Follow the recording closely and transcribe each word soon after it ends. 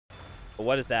But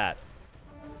what is that?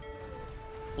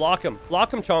 Block him.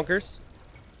 Block him, chonkers.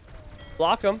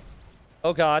 Block him.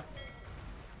 Oh, God.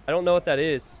 I don't know what that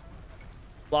is.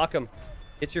 Block him.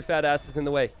 Get your fat asses in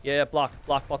the way. Yeah, block.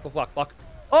 Block, block, block, block.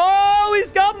 Oh,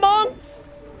 he's got monks!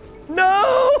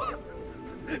 No!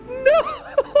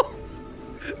 No!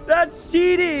 That's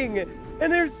cheating!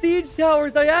 And there's siege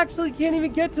towers. I actually can't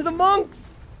even get to the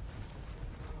monks.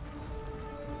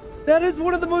 That is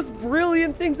one of the most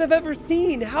brilliant things I've ever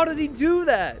seen. How did he do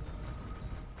that?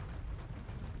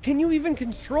 Can you even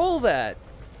control that?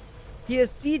 He has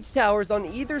siege towers on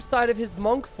either side of his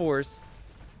monk force,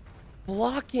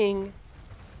 blocking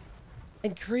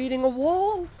and creating a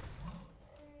wall.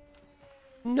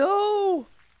 No.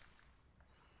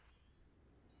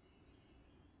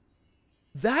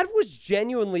 That was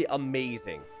genuinely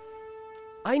amazing.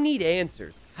 I need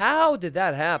answers. How did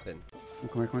that happen?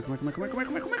 Come here, come here, come here, come here, come here,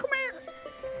 come here, come here, come here.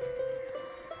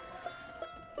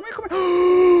 Come here, come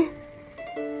here.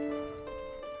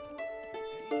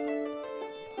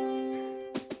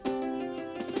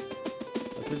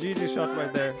 That's a GG shot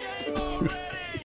right there.